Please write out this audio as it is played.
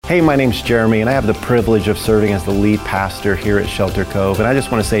Hey, my name's Jeremy, and I have the privilege of serving as the lead pastor here at Shelter Cove. And I just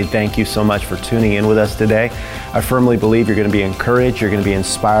want to say thank you so much for tuning in with us today. I firmly believe you're going to be encouraged, you're going to be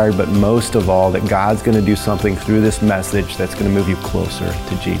inspired, but most of all, that God's going to do something through this message that's going to move you closer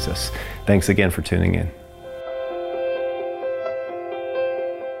to Jesus. Thanks again for tuning in.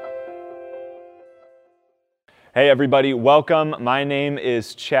 Hey everybody, welcome. My name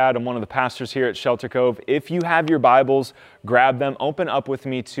is Chad. I'm one of the pastors here at Shelter Cove. If you have your Bibles, grab them. Open up with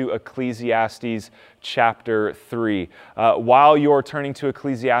me to Ecclesiastes chapter 3. While you're turning to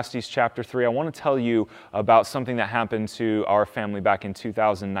Ecclesiastes chapter 3, I want to tell you about something that happened to our family back in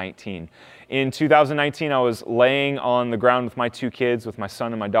 2019. In 2019, I was laying on the ground with my two kids, with my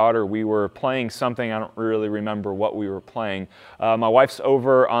son and my daughter. We were playing something. I don't really remember what we were playing. My wife's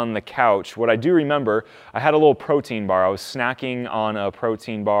over on the couch. What I do remember, I had a little protein bar. I was snacking on a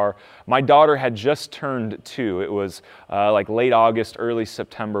protein bar. My daughter had just turned 2. It was like late August, early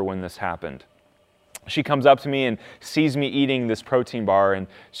September when this happened. She comes up to me and sees me eating this protein bar, and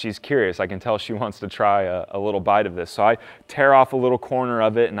she's curious. I can tell she wants to try a little bite of this. So I tear off a little corner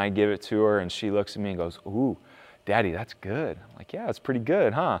of it and I give it to her, and she looks at me and goes, "Ooh, Daddy, that's good." I'm like, "Yeah, it's pretty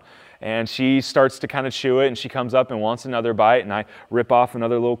good, huh?" And she starts to kind of chew it, and she comes up and wants another bite, and I rip off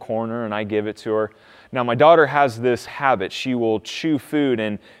another little corner and I give it to her. Now, my daughter has this habit. She will chew food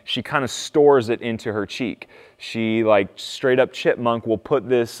and she kind of stores it into her cheek. She, like straight up chipmunk, will put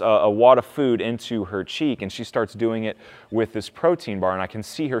this a wad of food into her cheek, and she starts doing it with this protein bar, and I can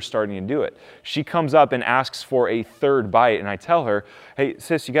see her starting to do it. She comes up and asks for a third bite, and I tell her, "Hey,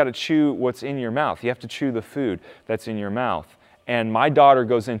 sis, you got to chew what's in your mouth. You have to chew the food that's in your mouth." And my daughter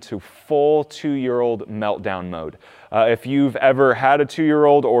goes into full 2-year-old meltdown mode. If you've ever had a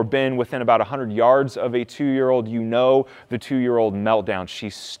 2-year-old or been within about 100 yards of a 2-year-old, you know the 2-year-old meltdown. She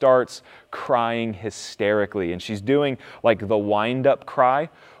starts crying hysterically, and she's doing like the wind-up cry,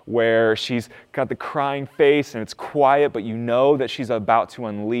 where she's got the crying face and it's quiet, but you know that she's about to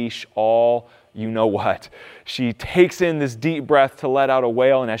unleash all you know what. She takes in this deep breath to let out a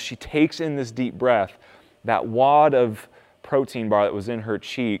wail, and as she takes in this deep breath, that wad of protein bar that was in her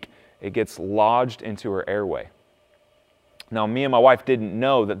cheek, it gets lodged into her airway. Now, me and my wife didn't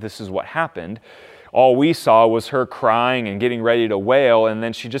know that this is what happened. All we saw was her crying and getting ready to wail, and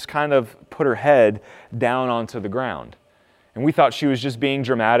then she just kind of put her head down onto the ground. And we thought she was just being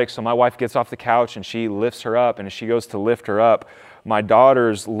dramatic, so my wife gets off the couch and she lifts her up, and as she goes to lift her up, my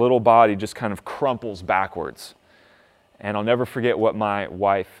daughter's little body just kind of crumples backwards. And I'll never forget what my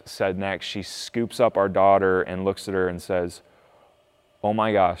wife said next. She scoops up our daughter and looks at her and says, "Oh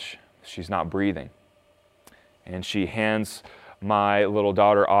my gosh, she's not breathing." And she hands my little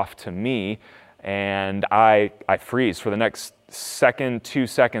daughter off to me, and I freeze. For the next 2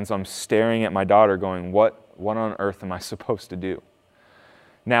 seconds, I'm staring at my daughter going, what on earth am I supposed to do?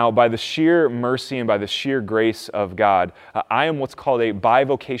 Now, by the sheer mercy and by the sheer grace of God, I am what's called a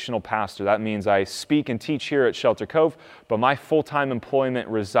bivocational pastor. That means I speak and teach here at Shelter Cove, but my full-time employment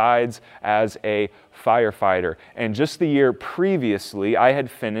resides as a firefighter. And just the year previously, I had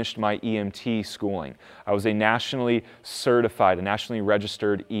finished my EMT schooling. I was a nationally certified, a nationally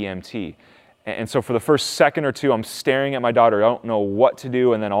registered EMT. And so for the first second or two, I'm staring at my daughter. I don't know what to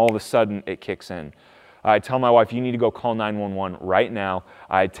do, and then all of a sudden, it kicks in. I tell my wife, "You need to go call 911 right now."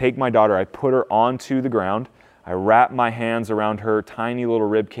 I take my daughter, I put her onto the ground, I wrap my hands around her tiny little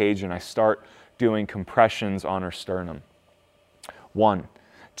rib cage, and I start doing compressions on her sternum. 1,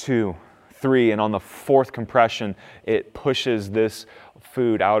 2, 3, and on the 4th compression, it pushes this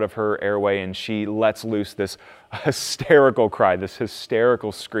food out of her airway, and she lets loose this hysterical cry, this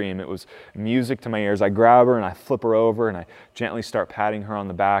hysterical scream. It was music to my ears. I grab her and I flip her over and I gently start patting her on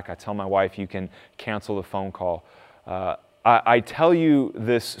the back. I tell my wife, "You can cancel the phone call." I tell you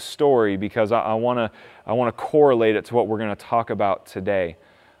this story because I want to correlate it to what we're going to talk about today.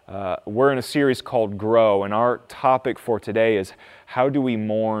 We're in a series called Grow, and our topic for today is how do we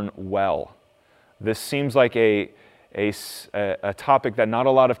mourn well? This seems like a topic that not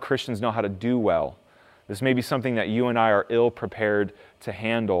a lot of Christians know how to do well. This may be something that you and I are ill prepared to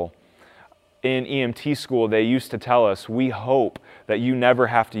handle. In EMT school, they used to tell us, we hope that you never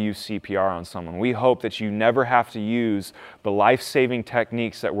have to use CPR on someone. We hope that you never have to use the life-saving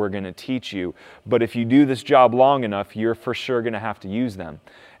techniques that we're going to teach you. But if you do this job long enough, you're for sure going to have to use them.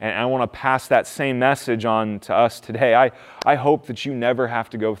 And I want to pass that same message on to us today. I hope that you never have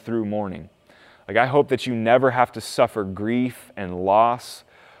to go through mourning. Like, I hope that you never have to suffer grief and loss.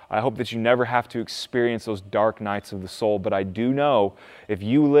 I hope that you never have to experience those dark nights of the soul, but I do know if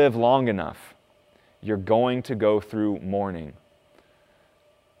you live long enough, you're going to go through mourning.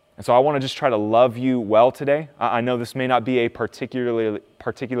 And so I want to just try to love you well today. I know this may not be a particularly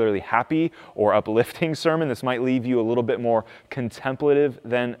particularly happy or uplifting sermon. This might leave you a little bit more contemplative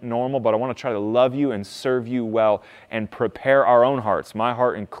than normal, but I want to try to love you and serve you well and prepare our own hearts, my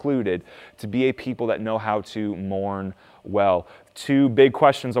heart included, to be a people that know how to mourn well. Two big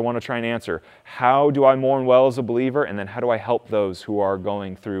questions I want to try and answer. How do I mourn well as a believer? And then how do I help those who are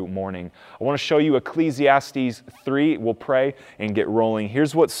going through mourning? I want to show you Ecclesiastes 3. We'll pray and get rolling.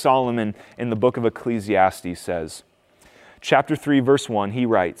 Here's what Solomon in the book of Ecclesiastes says. Chapter 3, verse 1, he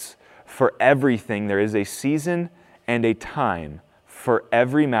writes, "For everything there is a season and a time for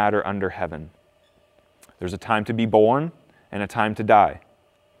every matter under heaven. There's a time to be born and a time to die,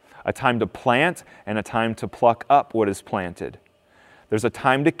 a time to plant and a time to pluck up what is planted. There's a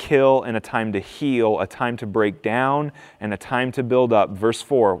time to kill and a time to heal, a time to break down and a time to build up." Verse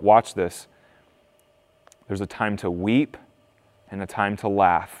 4, watch this. "There's a time to weep and a time to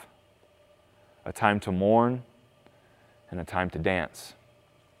laugh, a time to mourn and a time to dance."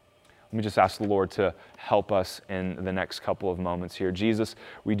 Let me just ask the Lord to help us in the next couple of moments here. Jesus,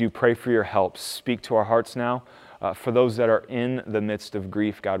 we do pray for your help. Speak to our hearts now. For those that are in the midst of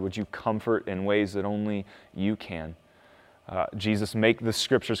grief, God, would you comfort in ways that only you can? Jesus, make the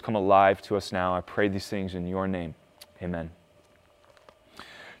Scriptures come alive to us now. I pray these things in your name. Amen.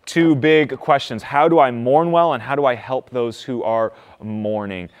 Two big questions. How do I mourn well, and how do I help those who are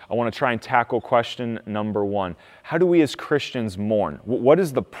mourning? I want to try and tackle question number one. How do we as Christians mourn? What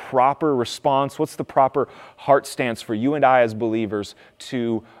is the proper response? What's the proper heart stance for you and I as believers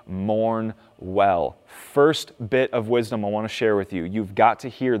to mourn well? First bit of wisdom I want to share with you. You've got to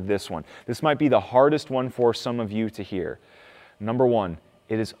hear this one. This might be the hardest one for some of you to hear. Number one,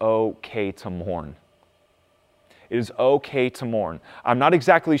 it is okay to mourn. It is okay to mourn. I'm not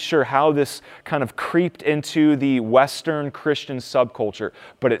exactly sure how this kind of creeped into the Western Christian subculture,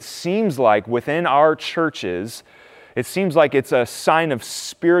 but it seems like within our churches, it seems like it's a sign of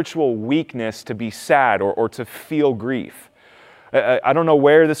spiritual weakness to be sad or to feel grief. I don't know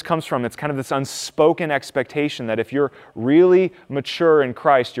where this comes from. It's kind of this unspoken expectation that if you're really mature in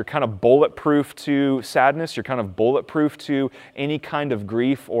Christ, you're kind of bulletproof to sadness, you're kind of bulletproof to any kind of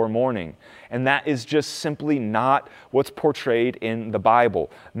grief or mourning. And that is just simply not what's portrayed in the Bible.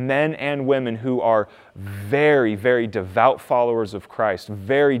 Men and women who are very, very devout followers of Christ,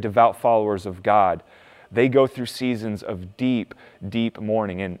 very devout followers of God, they go through seasons of deep, deep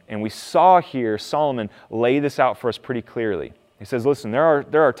mourning. And we saw here Solomon lay this out for us pretty clearly. He says, listen, there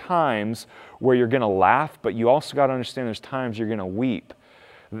are times where you're going to laugh, but you also got to understand there's times you're going to weep.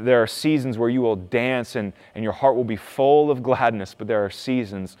 There are seasons where you will dance and your heart will be full of gladness, but there are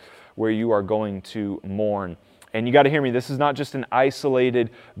seasons where you are going to mourn. And you got to hear me, this is not just an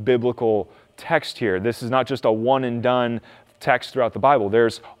isolated biblical text here. This is not just a one and done text throughout the Bible.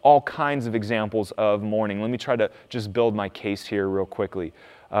 There's all kinds of examples of mourning. Let me try to just build my case here real quickly.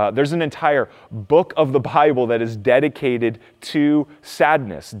 There's an entire book of the Bible that is dedicated to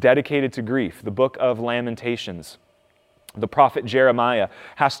sadness, dedicated to grief, the book of Lamentations. The prophet Jeremiah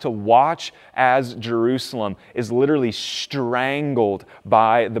has to watch as Jerusalem is literally strangled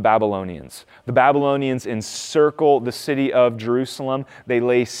by the Babylonians. The Babylonians encircle the city of Jerusalem. They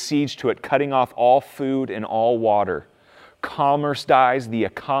lay siege to it, cutting off all food and all water. Commerce dies, the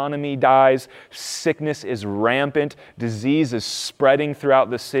economy dies, sickness is rampant, disease is spreading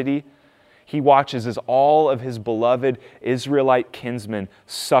throughout the city. He watches as all of his beloved Israelite kinsmen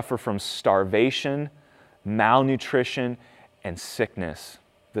suffer from starvation, malnutrition, and sickness.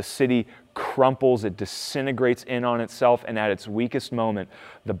 The city crumples, it disintegrates in on itself, and at its weakest moment,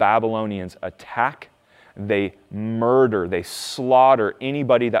 the Babylonians attack. They murder, they slaughter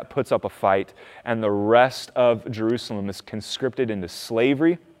anybody that puts up a fight, and the rest of Jerusalem is conscripted into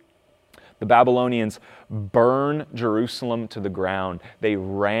slavery. The Babylonians burn Jerusalem to the ground. They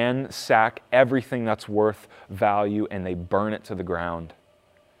ransack everything that's worth value, and they burn it to the ground.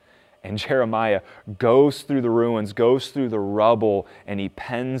 And Jeremiah goes through the ruins, goes through the rubble, and he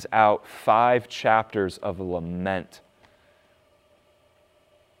pens out 5 chapters of lament.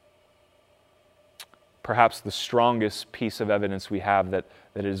 Perhaps the strongest piece of evidence we have that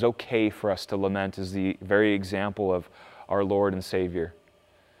it is okay for us to lament is the very example of our Lord and Savior.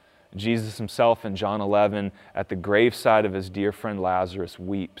 Jesus himself in John 11 at the graveside of his dear friend Lazarus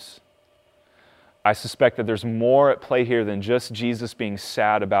weeps. I suspect that there's more at play here than just Jesus being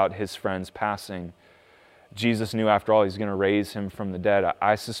sad about his friend's passing. Jesus knew, after all, he's going to raise him from the dead.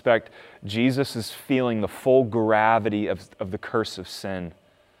 I suspect Jesus is feeling the full gravity of the curse of sin.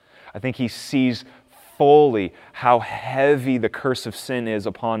 I think he sees fully how heavy the curse of sin is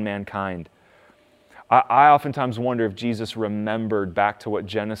upon mankind. I oftentimes wonder if Jesus remembered back to what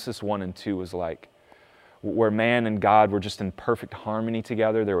Genesis 1 and 2 was like. where man and God were just in perfect harmony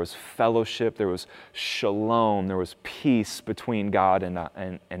together. There was fellowship, there was shalom, there was peace between God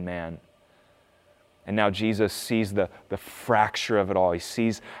and man. And now Jesus sees the fracture of it all. He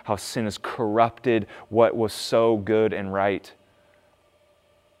sees how sin has corrupted what was so good and right.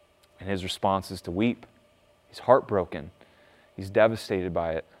 And his response is to weep. He's heartbroken. He's devastated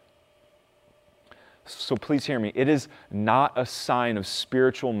by it. So please hear me. It is not a sign of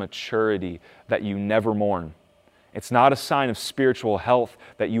spiritual maturity that you never mourn. It's not a sign of spiritual health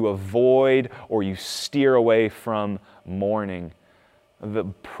that you avoid or you steer away from mourning. The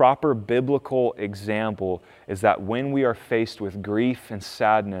proper biblical example is that when we are faced with grief and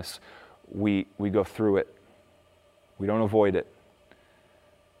sadness, we go through it. We don't avoid it.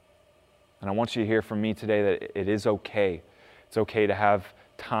 And I want you to hear from me today that it is okay. It's okay to have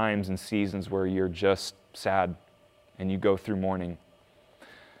times and seasons where you're just sad and you go through mourning.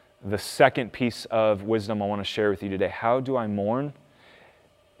 The second piece of wisdom I want to share with you today, how do I mourn?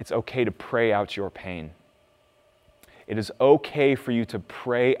 It's okay to pray out your pain. It is okay for you to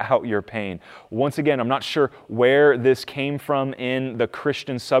pray out your pain. Once again, I'm not sure where this came from in the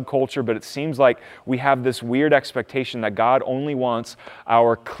Christian subculture, but it seems like we have this weird expectation that God only wants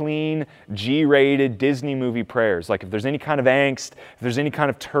our clean, G-rated Disney movie prayers. Like if there's any kind of angst, if there's any kind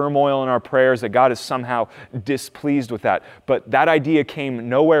of turmoil in our prayers, that God is somehow displeased with that. But that idea came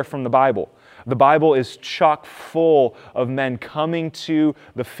nowhere from the Bible. The Bible is chock full of men coming to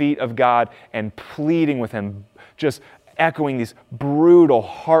the feet of God and pleading with Him, just echoing these brutal,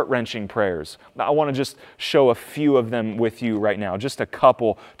 heart-wrenching prayers. Now, I want to just show a few of them with you right now, just a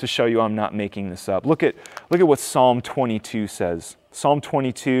couple to show you I'm not making this up. Look at what Psalm 22 says. Psalm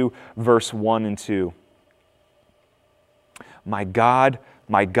 22, verse 1 and 2. My God,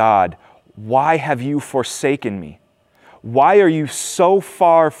 why have you forsaken me? Why are you so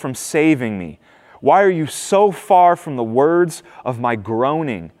far from saving me? Why are you so far from the words of my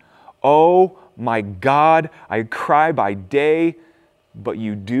groaning? Oh, my God, I cry by day, but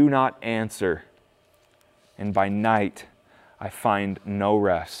you do not answer. And by night, I find no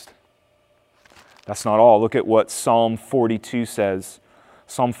rest. That's not all. Look at what Psalm 42 says.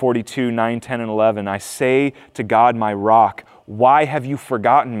 Psalm 42, 9, 10, and 11. I say to God, my rock, why have you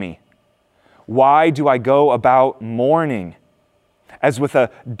forgotten me? Why do I go about mourning? As with a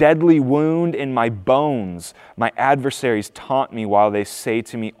deadly wound in my bones, my adversaries taunt me while they say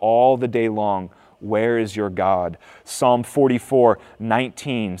to me all the day long, where is your God? Psalm 44,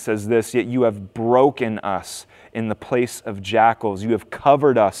 19 says this, yet you have broken us in the place of jackals. You have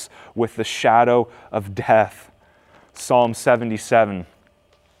covered us with the shadow of death. Psalm 77.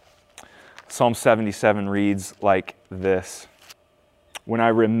 Psalm 77 reads like this. When I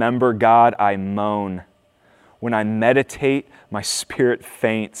remember God, I moan. When I meditate, my spirit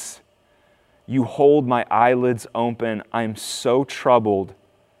faints. You hold my eyelids open. I am so troubled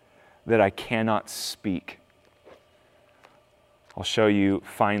that I cannot speak. I'll show you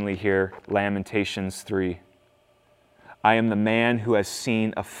finally here, Lamentations 3. I am the man who has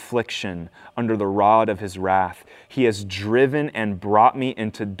seen affliction under the rod of his wrath. He has driven and brought me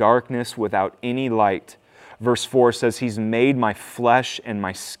into darkness without any light. Verse 4 says, He's made my flesh and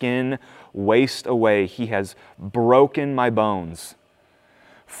my skin waste away. He has broken my bones.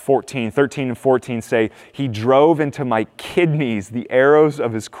 13 and 14 say, He drove into my kidneys the arrows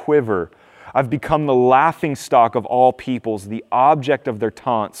of His quiver. I've become the laughingstock of all peoples, the object of their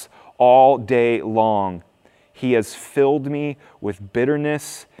taunts all day long. He has filled me with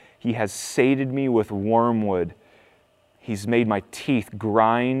bitterness. He has sated me with wormwood. He's made my teeth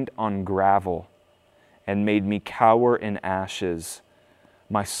grind on gravel and made me cower in ashes.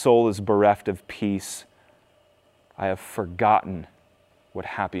 My soul is bereft of peace. I have forgotten what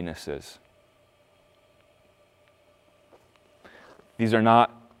happiness is. These are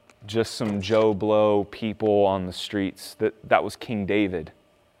not just some Joe Blow people on the streets. That was King David.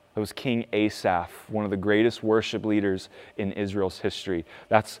 That was King Asaph, one of the greatest worship leaders in Israel's history.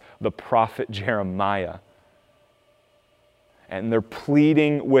 That's the prophet Jeremiah. And they're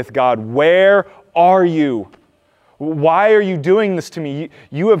pleading with God, where are you? Why are you doing this to me?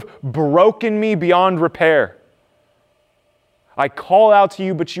 You have broken me beyond repair. I call out to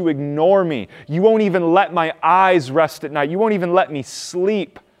you, but you ignore me. You won't even let my eyes rest at night. You won't even let me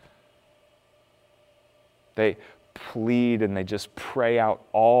sleep. They plead and they just pray out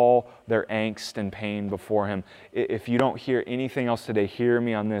all their angst and pain before Him. If you don't hear anything else today, hear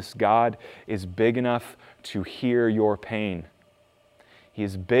me on this. God is big enough to hear your pain. He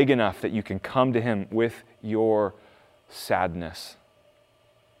is big enough that you can come to Him with your sadness.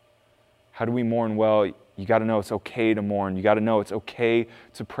 How do we mourn well? You got to know it's okay to mourn. You got to know it's okay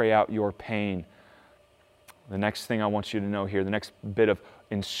to pray out your pain. The next thing I want you to know here, the next bit of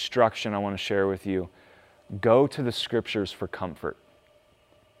instruction I want to share with you, go to the Scriptures for comfort.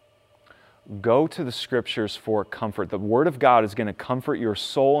 Go to the Scriptures for comfort. The Word of God is going to comfort your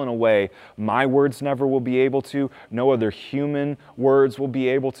soul in a way my words never will be able to. No other human words will be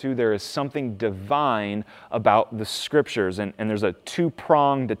able to. There is something divine about the Scriptures, and there's a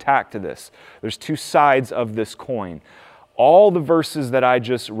two-pronged attack to this. There's two sides of this coin. All the verses that I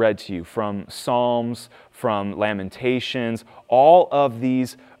just read to you, from Psalms, from Lamentations, all of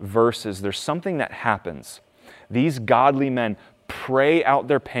these verses, there's something that happens. These godly men pray out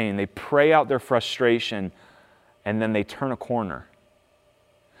their pain, they pray out their frustration, and then they turn a corner.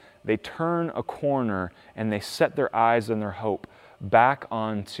 They turn a corner and they set their eyes and their hope back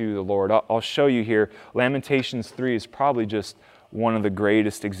onto the Lord. I'll show you here. Lamentations 3 is probably just one of the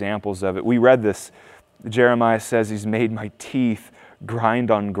greatest examples of it. We read this. Jeremiah says, He's made my teeth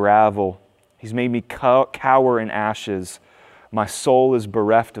grind on gravel. He's made me cower in ashes. My soul is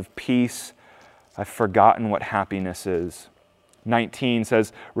bereft of peace. I've forgotten what happiness is. 19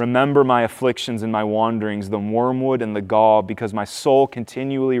 says, remember my afflictions and my wanderings, the wormwood and the gall, because my soul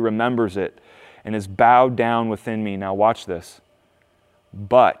continually remembers it and is bowed down within me. Now watch this.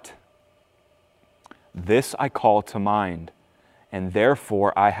 But this I call to mind, and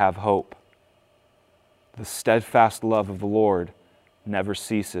therefore I have hope. The steadfast love of the Lord never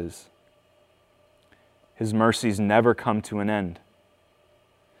ceases. His mercies never come to an end.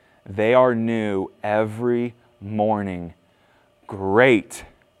 They are new every morning. Great,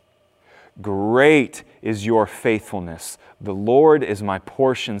 great is your faithfulness. The Lord is my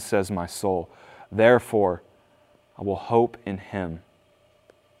portion, says my soul. Therefore, I will hope in Him.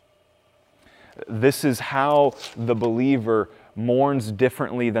 This is how the believer mourns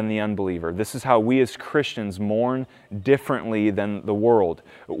differently than the unbeliever. This is how we as Christians mourn differently than the world.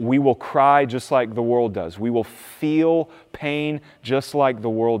 We will cry just like the world does. We will feel pain just like the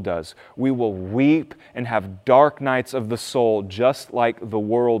world does. We will weep and have dark nights of the soul just like the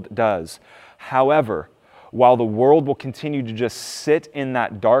world does. However, while the world will continue to just sit in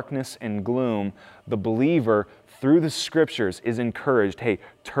that darkness and gloom, the believer through the Scriptures is encouraged, hey,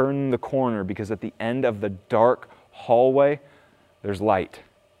 turn the corner, because at the end of the dark hallway, there's light.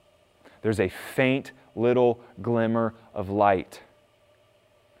 There's a faint little glimmer of light.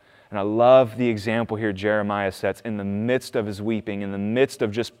 And I love the example here Jeremiah sets in the midst of his weeping, in the midst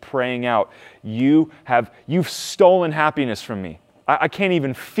of just praying out, you've stolen happiness from me. I can't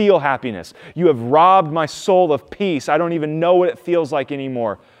even feel happiness. You have robbed my soul of peace. I don't even know what it feels like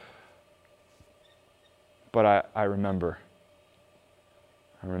anymore. But I remember.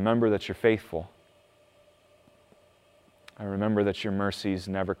 I remember that you're faithful. I remember that your mercies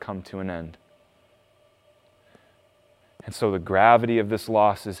never come to an end. And so the gravity of this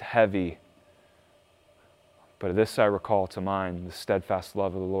loss is heavy. But this I recall to mind, the steadfast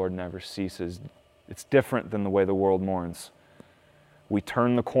love of the Lord never ceases. It's different than the way the world mourns. We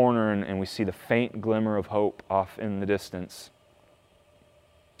turn the corner and we see the faint glimmer of hope off in the distance.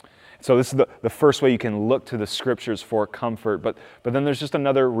 So this is the first way you can look to the Scriptures for comfort. But then there's just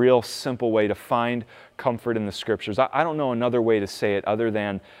another real simple way to find comfort in the Scriptures. I don't know another way to say it other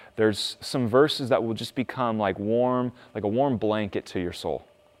than there's some verses that will just become like a warm blanket to your soul.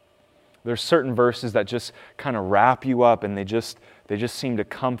 There's certain verses that just kind of wrap you up, and they just seem to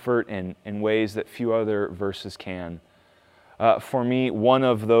comfort in ways that few other verses can. For me, one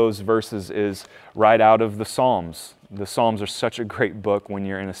of those verses is right out of the Psalms. The Psalms are such a great book when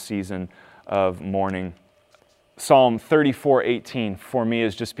you're in a season of mourning. Psalm 34:18 for me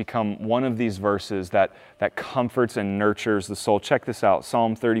has just become one of these verses that comforts and nurtures the soul. Check this out,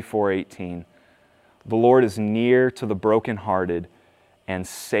 Psalm 34:18. The Lord is near to the brokenhearted and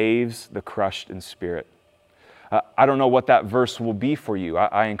saves the crushed in spirit. I don't know what that verse will be for you.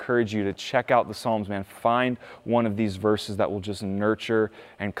 I encourage you to check out the Psalms, man. Find one of these verses that will just nurture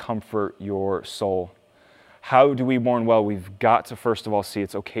and comfort your soul. How do we mourn well? We've got to first of all see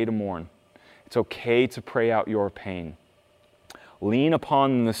it's okay to mourn. It's okay to pray out your pain. Lean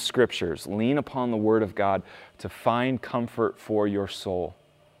upon the Scriptures. Lean upon the Word of God to find comfort for your soul.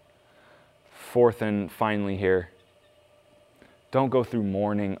 Fourth and finally here, don't go through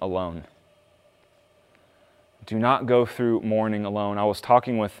mourning alone. Do not go through mourning alone. I was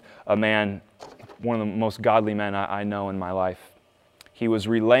talking with a man, one of the most godly men I know in my life. He was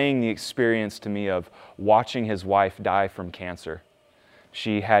relaying the experience to me of watching his wife die from cancer.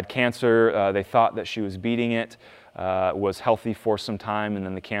 She had cancer. They thought that she was beating it, was healthy for some time, and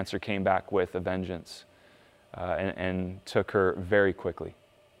then the cancer came back with a vengeance and took her very quickly.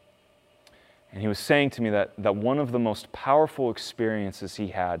 And he was saying to me that one of the most powerful experiences he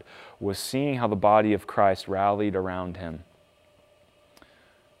had was seeing how the body of Christ rallied around him.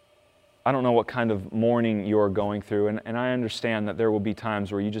 I don't know what kind of mourning you're going through, and I understand that there will be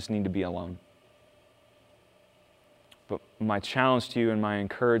times where you just need to be alone. But my challenge to you and my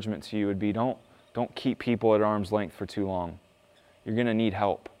encouragement to you would be don't keep people at arm's length for too long. You're going to need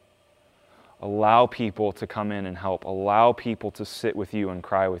help. Allow people to come in and help. Allow people to sit with you and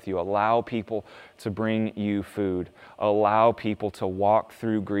cry with you. Allow people to bring you food. Allow people to walk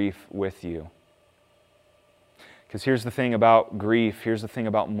through grief with you. Because here's the thing about grief, here's the thing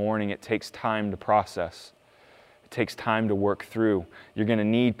about mourning, it takes time to process. It takes time to work through. You're going to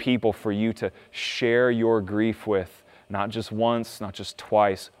need people for you to share your grief with, not just once, not just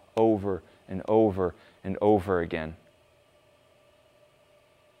twice, over and over and over again.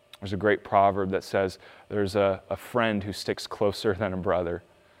 There's a great proverb that says there's a friend who sticks closer than a brother.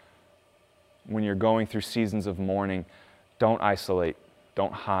 When you're going through seasons of mourning, don't isolate,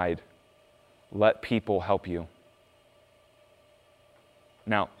 don't hide. Let people help you.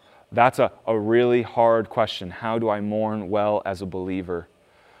 Now, that's a really hard question. How do I mourn well as a believer?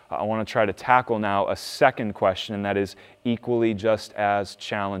 I want to try to tackle now a second question, and that is equally just as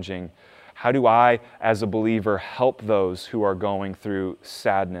challenging. How do I, as a believer, help those who are going through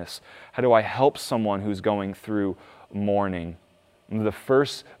sadness? How do I help someone who's going through mourning? And the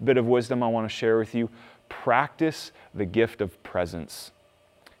first bit of wisdom I want to share with you, practice the gift of presence.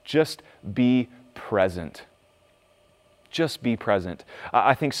 Just be present. Just be present.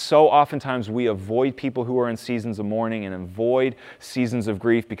 I think so oftentimes we avoid people who are in seasons of mourning and avoid seasons of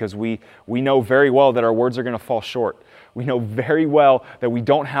grief because we know very well that our words are going to fall short. We know very well that we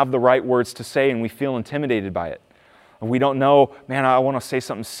don't have the right words to say and we feel intimidated by it. We don't know, man, I want to say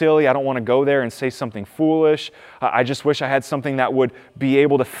something silly. I don't want to go there and say something foolish. I just wish I had something that would be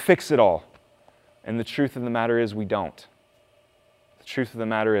able to fix it all. And the truth of the matter is we don't. The truth of the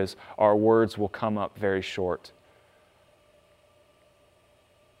matter is our words will come up very short.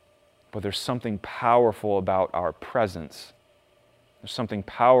 But there's something powerful about our presence. There's something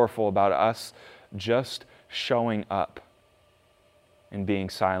powerful about us just showing up and being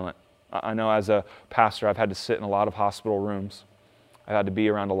silent. I know as a pastor, I've had to sit in a lot of hospital rooms. I've had to be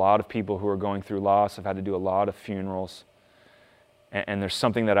around a lot of people who are going through loss. I've had to do a lot of funerals. And there's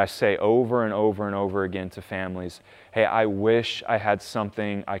something that I say over and over and over again to families. Hey, I wish I had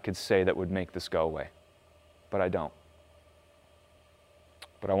something I could say that would make this go away. But I don't.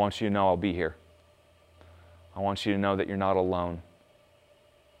 But I want you to know I'll be here. I want you to know that you're not alone.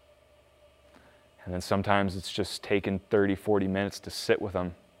 And then sometimes it's just taken 30, 40 minutes to sit with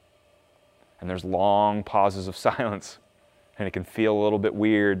them. And there's long pauses of silence. And it can feel a little bit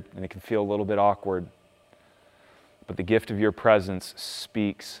weird, and it can feel a little bit awkward. But the gift of your presence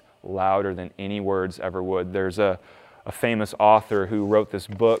speaks louder than any words ever would. There's a famous author who wrote this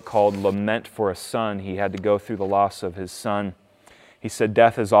book called Lament for a Son. He had to go through the loss of his son. He said,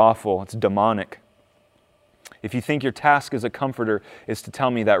 death is awful, it's demonic. If you think your task as a comforter is to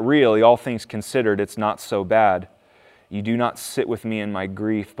tell me that really, all things considered, it's not so bad, you do not sit with me in my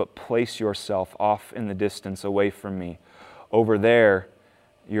grief, but place yourself off in the distance away from me. Over there,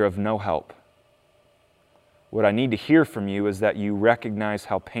 you're of no help. What I need to hear from you is that you recognize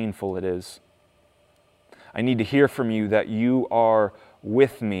how painful it is. I need to hear from you that you are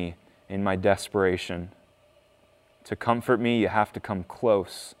with me in my desperation. To comfort me, you have to come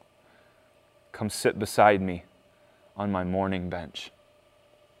close. Come sit beside me on my mourning bench.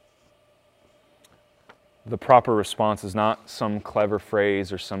 The proper response is not some clever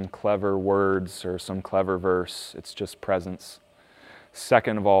phrase or some clever words or some clever verse. It's just presence.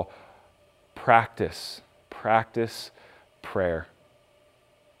 Second of all, practice prayer.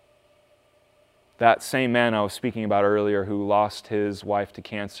 That same man I was speaking about earlier who lost his wife to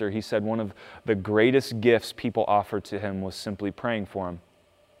cancer, he said one of the greatest gifts people offered to him was simply praying for him.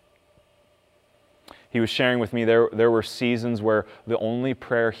 He was sharing with me there were seasons where the only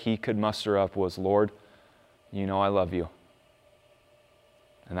prayer he could muster up was, Lord, you know I love you.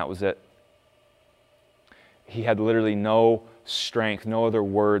 And that was it. He had literally no strength, no other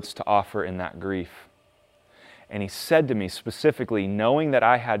words to offer in that grief. And he said to me specifically, knowing that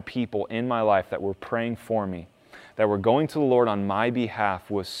I had people in my life that were praying for me, that were going to the Lord on my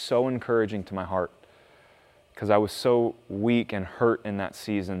behalf, was so encouraging to my heart. Because I was so weak and hurt in that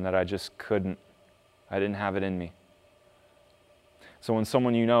season that I just couldn't. I didn't have it in me. So when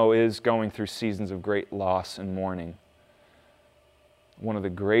someone you know is going through seasons of great loss and mourning, one of the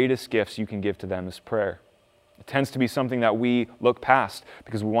greatest gifts you can give to them is prayer. It tends to be something that we look past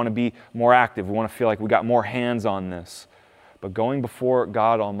because we want to be more active. We want to feel like we got more hands on this. but going before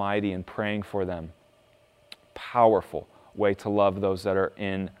God Almighty and praying for them. Powerful way to love those that are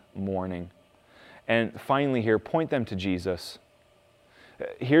in mourning. And finally here, point them to Jesus.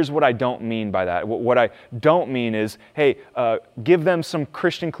 Here's what I don't mean by that. What I don't mean is, hey, give them some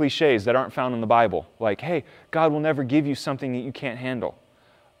Christian cliches that aren't found in the Bible. Like, hey, God will never give you something that you can't handle.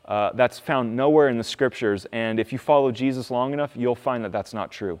 That's found nowhere in the Scriptures, and if you follow Jesus long enough, you'll find that that's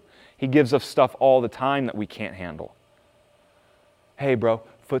not true. He gives us stuff all the time that we can't handle. Hey, bro,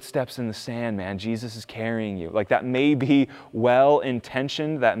 footsteps in the sand, man. Jesus is carrying you. Like, that may be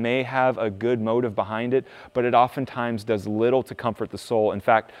well-intentioned, that may have a good motive behind it, but it oftentimes does little to comfort the soul. In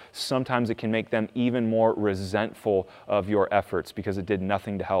fact, sometimes it can make them even more resentful of your efforts because it did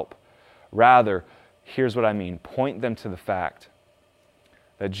nothing to help. Rather, here's what I mean. Point them to the fact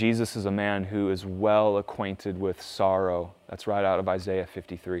that Jesus is a man who is well acquainted with sorrow. That's right out of Isaiah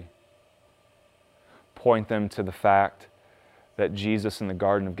 53. Point them to the fact that Jesus in the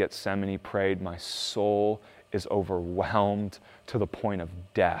Garden of Gethsemane prayed, "My soul is overwhelmed to the point of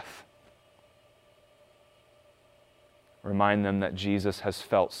death." Remind them that Jesus has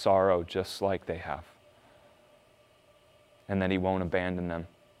felt sorrow just like they have, and that He won't abandon them.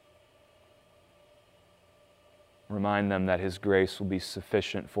 Remind them that His grace will be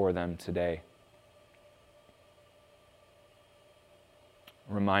sufficient for them today.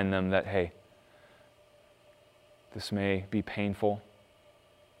 Remind them that, hey, this may be painful.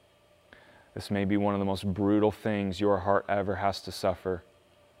 This may be one of the most brutal things your heart ever has to suffer,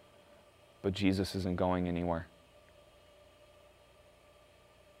 but Jesus isn't going anywhere.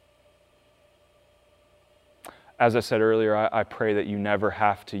 As I said earlier, I pray that you never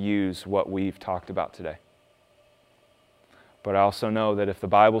have to use what we've talked about today. But I also know that if the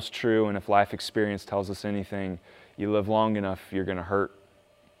Bible's true and if life experience tells us anything, you live long enough, you're going to hurt.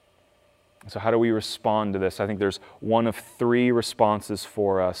 So how do we respond to this? I think there's one of three responses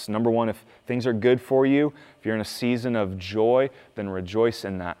for us. Number one, if things are good for you, if you're in a season of joy, then rejoice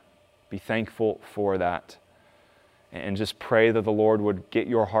in that. Be thankful for that. And just pray that the Lord would get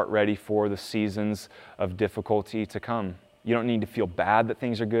your heart ready for the seasons of difficulty to come. You don't need to feel bad that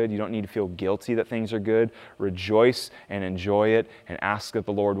things are good. You don't need to feel guilty that things are good. Rejoice and enjoy it and ask that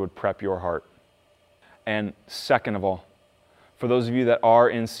the Lord would prep your heart. And second of all, for those of you that are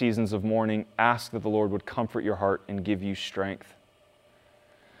in seasons of mourning, ask that the Lord would comfort your heart and give you strength.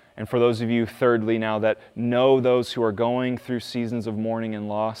 And for those of you, thirdly, now that know those who are going through seasons of mourning and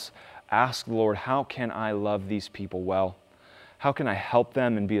loss, ask the Lord, how can I love these people well? How can I help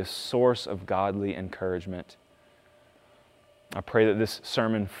them and be a source of godly encouragement? I pray that this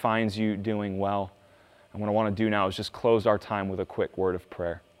sermon finds you doing well. And what I want to do now is just close our time with a quick word of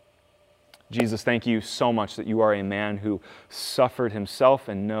prayer. Jesus, thank you so much that you are a man who suffered himself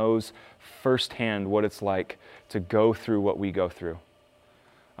and knows firsthand what it's like to go through what we go through.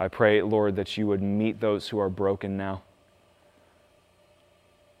 I pray, Lord, that you would meet those who are broken now.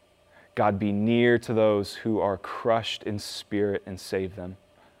 God, be near to those who are crushed in spirit and save them.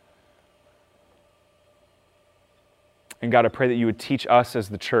 And God, I pray that you would teach us as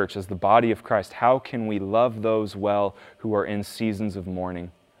the church, as the body of Christ, how can we love those well who are in seasons of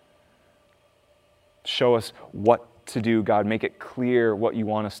mourning? Show us what to do, God. Make it clear what you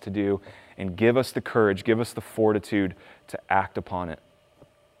want us to do, and give us the courage, give us the fortitude to act upon it.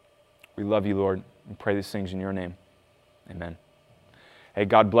 We love you, Lord, and pray these things in your name. Amen. Hey,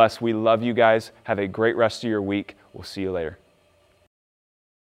 God bless. We love you guys. Have a great rest of your week. We'll see you later.